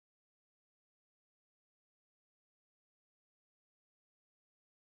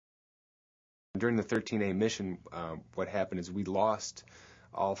During the 13A mission, what happened is we lost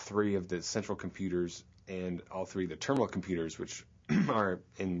all three of the central computers and all three of the terminal computers, which are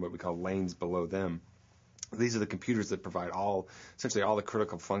in what we call lanes below them. These are the computers that provide essentially all the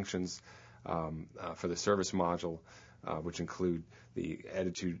critical functions for the service module, which include the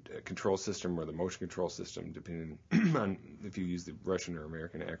attitude control system or the motion control system, depending on if you use the Russian or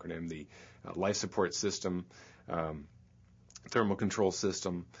American acronym, the life support system, thermal control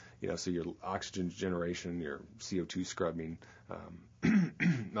system, so your oxygen generation, your CO2 scrubbing,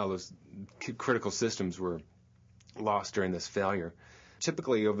 all those critical systems were lost during this failure.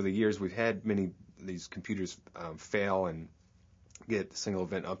 Typically, over the years, we've had many of these computers fail and get single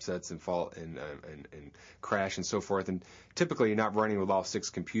event upsets and fall and crash and so forth. And typically, you're not running with all 6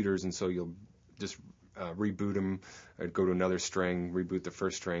 computers, and so you'll just reboot them, or go to another string, reboot the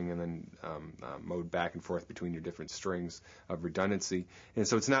first string, and then mode back and forth between your different strings of redundancy. And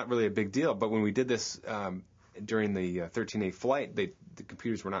so it's not really a big deal. But when we did this during the 13A flight, the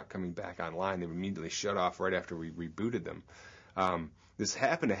computers were not coming back online. They were immediately shut off right after we rebooted them. This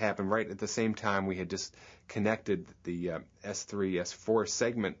happened to happen right at the same time we had just connected the S3, S4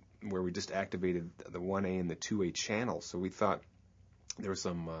 segment where we just activated the 1A and the 2A channels. So we thought there was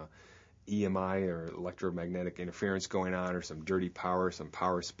some EMI or electromagnetic interference going on, or some dirty power, some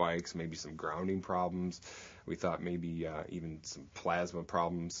power spikes, maybe some grounding problems. We thought maybe even some plasma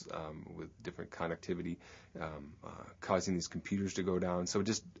problems with different conductivity causing these computers to go down. So it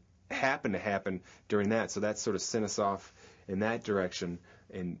just happened to happen during that. So that sort of sent us off in that direction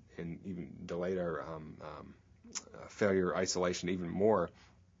and even delayed our failure isolation even more.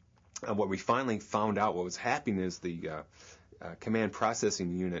 What we finally found out, what was happening is the command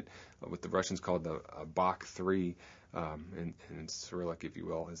processing unit, what the Russians called the BAK-3, in Cyrillic, if you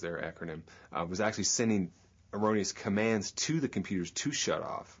will, is their acronym, was actually sending erroneous commands to the computers to shut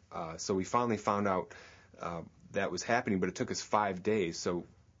off. So we finally found out that was happening, but it took us 5 days. So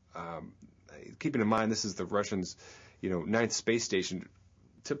keeping in mind this is the Russians' ninth space station.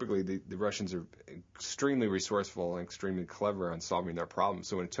 Typically, the Russians are extremely resourceful and extremely clever on solving their problems.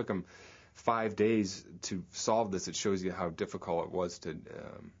 So when it took them 5 days to solve this, it shows you how difficult it was to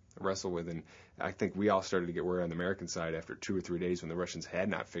wrestle with. And I think we all started to get worried on the American side after 2 or 3 days when the Russians had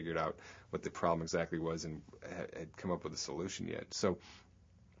not figured out what the problem exactly was and had come up with a solution yet. So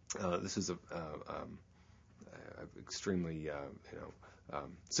this is a extremely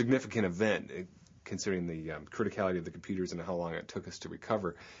significant event, considering the criticality of the computers and how long it took us to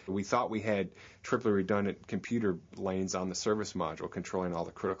recover. We thought we had triply redundant computer lanes on the service module controlling all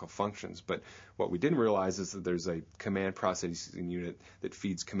the critical functions, but what we didn't realize is that there's a command processing unit that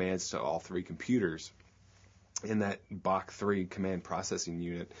feeds commands to all 3 computers. And that BAK-3 command processing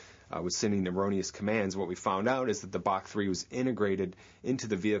unit was sending erroneous commands. What we found out is that the BAK-3 was integrated into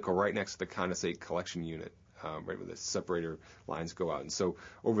the vehicle right next to the condensate collection unit, right where the separator lines go out. And so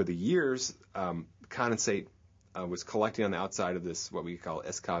over the years, condensate was collecting on the outside of this, what we call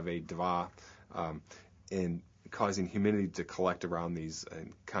SKV-2, and causing humidity to collect around these,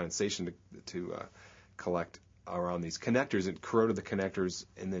 and condensation to collect around these connectors. It corroded the connectors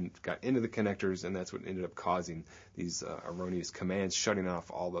and then got into the connectors, and that's what ended up causing these erroneous commands, shutting off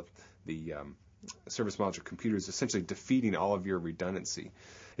all the service module computers, essentially defeating all of your redundancy.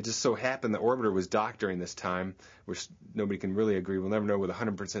 It just so happened the orbiter was docked during this time, which nobody can really agree. We'll never know with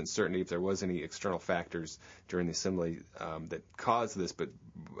 100% certainty if there was any external factors during the assembly that caused this, but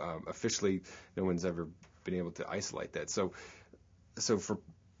officially no one's ever been able to isolate that. So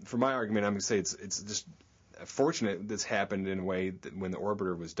for my argument, I'm going to say it's just fortunate this happened in a way that when the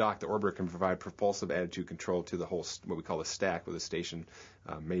orbiter was docked, the orbiter can provide propulsive attitude control to the whole, what we call the stack, with a station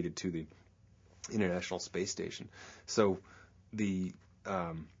mated to the International Space Station. So the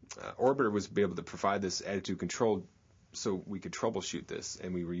orbiter was able to provide this attitude control so we could troubleshoot this,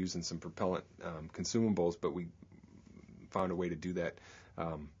 and we were using some propellant consumables, but we found a way to do that,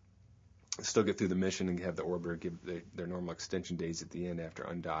 still get through the mission and have the orbiter give their normal extension days at the end after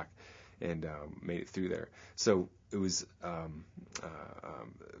undock, and made it through there. So it was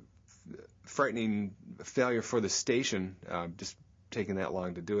frightening failure for the station, just taking that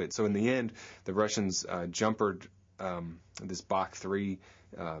long to do it. So in the end, the Russians jumpered this BAK-3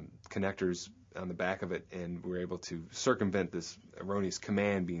 connectors on the back of it, and we were able to circumvent this erroneous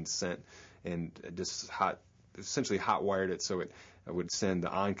command being sent, and just essentially hot-wired it so it would send the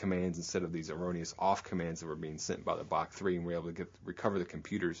on commands instead of these erroneous off commands that were being sent by the BAK-3, and we were able to recover the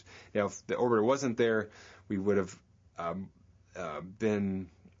computers. Now, if the orbiter wasn't there, we would have been...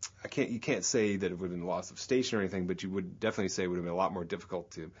 You can't say that it would have been loss of station or anything, but you would definitely say it would have been a lot more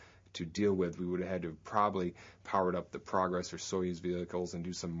difficult to to deal with. We would have had to have probably powered up the Progress or Soyuz vehicles and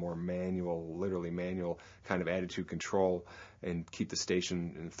do some more manual, literally manual kind of attitude control and keep the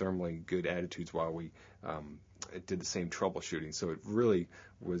station in thermally good attitudes while we did the same troubleshooting. So it really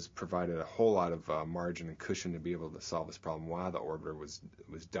was provided a whole lot of margin and cushion to be able to solve this problem while the orbiter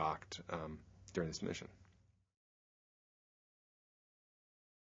was docked during this mission.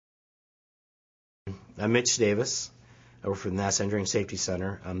 I'm Mitch Davis. I work for the NASA Engineering Safety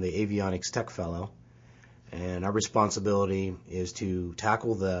Center. I'm the Avionics Tech Fellow, and our responsibility is to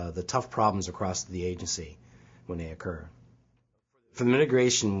tackle the tough problems across the agency when they occur. For the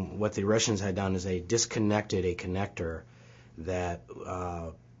mitigation, what the Russians had done is they disconnected a connector that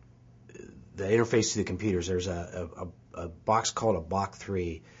interface to the computers. There's a box called a Block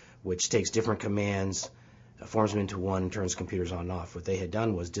 3, which takes different commands, forms them into one, and turns computers on and off. What they had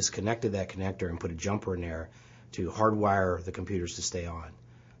done was disconnected that connector and put a jumper in there to hardwire the computers to stay on.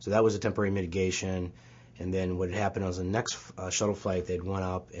 So that was a temporary mitigation. And then what had happened was the next shuttle flight, they'd went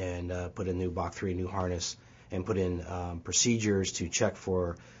up and put a new Block 3, new harness, and put in procedures to check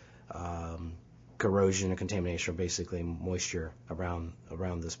for corrosion and contamination, or basically moisture around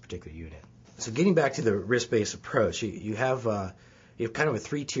this particular unit. So getting back to the risk-based approach, you have kind of a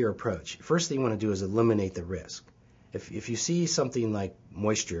three-tier approach. First thing you want to do is eliminate the risk. If you see something like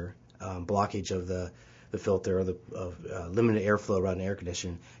moisture, blockage of the filter, or limited airflow around the air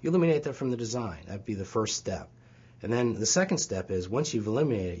conditioner, you eliminate that from the design. That would be the first step. And then the second step is, once you've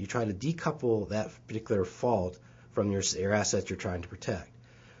eliminated it, you try to decouple that particular fault from your assets you're trying to protect.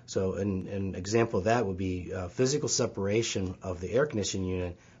 So an example of that would be physical separation of the air conditioning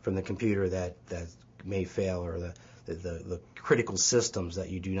unit from the computer that may fail, or the critical systems that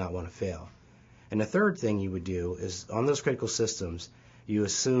you do not want to fail. And the third thing you would do is, on those critical systems, you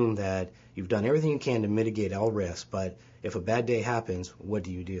assume that you've done everything you can to mitigate all risks, but if a bad day happens, what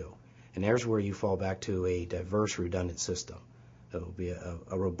do you do? And there's where you fall back to a diverse, redundant system. That will be a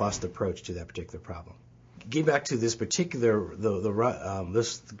robust approach to that particular problem. Getting back to this particular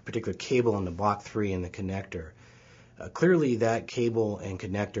this particular cable on the Block 3 and the connector, clearly that cable and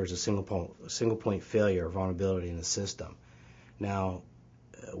connector is a single point failure or vulnerability in the system. Now,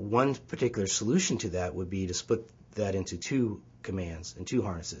 one particular solution to that would be to split that into two commands and two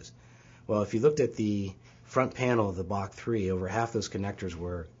harnesses. Well, if you looked at the front panel of the Block 3, over half those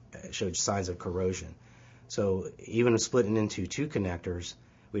connectors showed signs of corrosion. So even splitting into two connectors,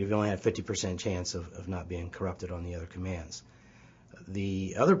 we've only had 50% chance of not being corrupted on the other commands.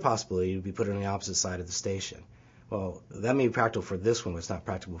 The other possibility would be put it on the opposite side of the station. Well, that may be practical for this one, but it's not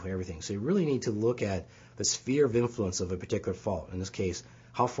practical for everything. So you really need to look at the sphere of influence of a particular fault. In this case,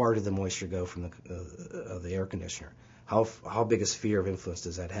 how far did the moisture go from the air conditioner? How big a sphere of influence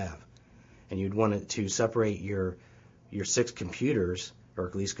does that have? And you'd want it to separate your 6 computers, or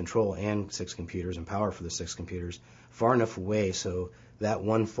at least control and 6 computers and power for the 6 computers, far enough away so that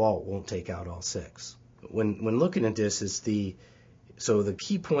one fault won't take out all 6. When looking at this, so the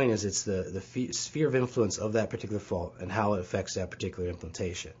key point is it's the sphere of influence of that particular fault and how it affects that particular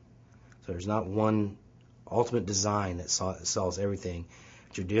implementation. So there's not one ultimate design that solves everything.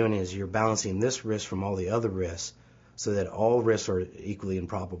 What you're doing is you're balancing this risk from all the other risks so that all risks are equally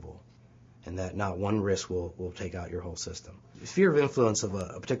improbable, and that not one risk will take out your whole system. The sphere of influence of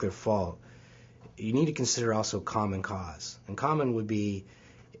a particular fault, you need to consider also common cause. And common would be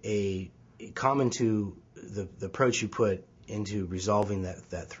common to the approach you put into resolving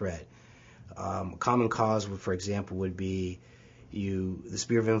that threat. Common cause, for example, would be the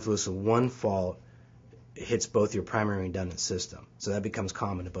sphere of influence of one fault hits both your primary and redundant system. So that becomes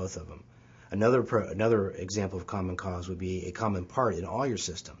common to both of them. Another example of common cause would be a common part in all your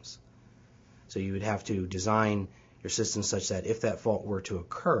systems. So you would have to design your system such that if that fault were to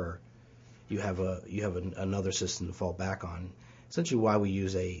occur, you have another system to fall back on. Essentially why we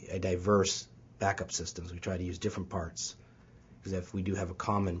use a diverse backup systems. We try to use different parts, because if we do have a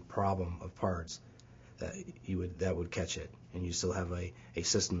common problem of parts, that would catch it, and you still have a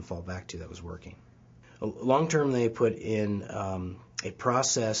system to fall back to that was working. Long term, they put in a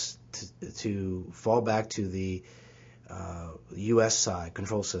process to fall back to the U.S. side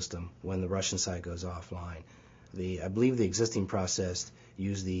control system when the Russian side goes offline. I believe the existing process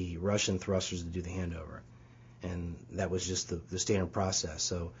used the Russian thrusters to do the handover, and that was just the standard process.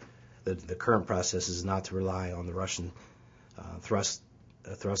 So the current process is not to rely on the Russian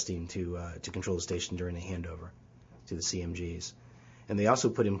thrusting to control the station during the handover to the CMGs. And they also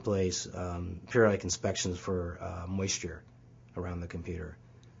put in place periodic inspections for moisture around the computer,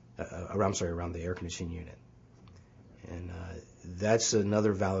 around the air conditioning unit. And that's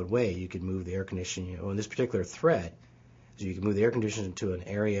another valid way you could move the air conditioning unit. Well, in this particular threat, So you can move the air conditioner to an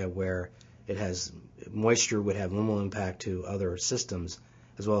area where it has moisture would have minimal impact to other systems,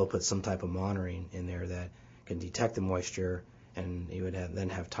 as well as put some type of monitoring in there that can detect the moisture, and you would then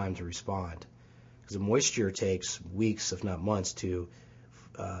have time to respond. Because the moisture takes weeks, if not months, to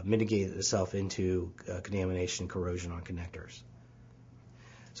mitigate itself into contamination and corrosion on connectors.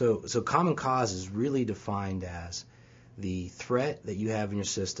 So common cause is really defined as the threat that you have in your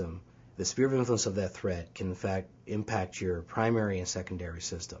system. The sphere of influence of that threat can in fact impact your primary and secondary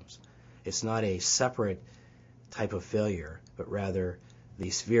systems. It's not a separate type of failure, but rather the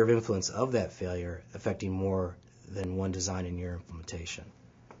sphere of influence of that failure affecting more than one design in your implementation.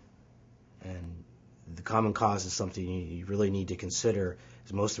 And the common cause is something you really need to consider,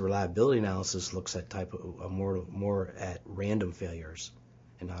 as most of the reliability analysis looks at more at random failures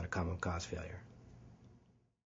and not a common cause failure.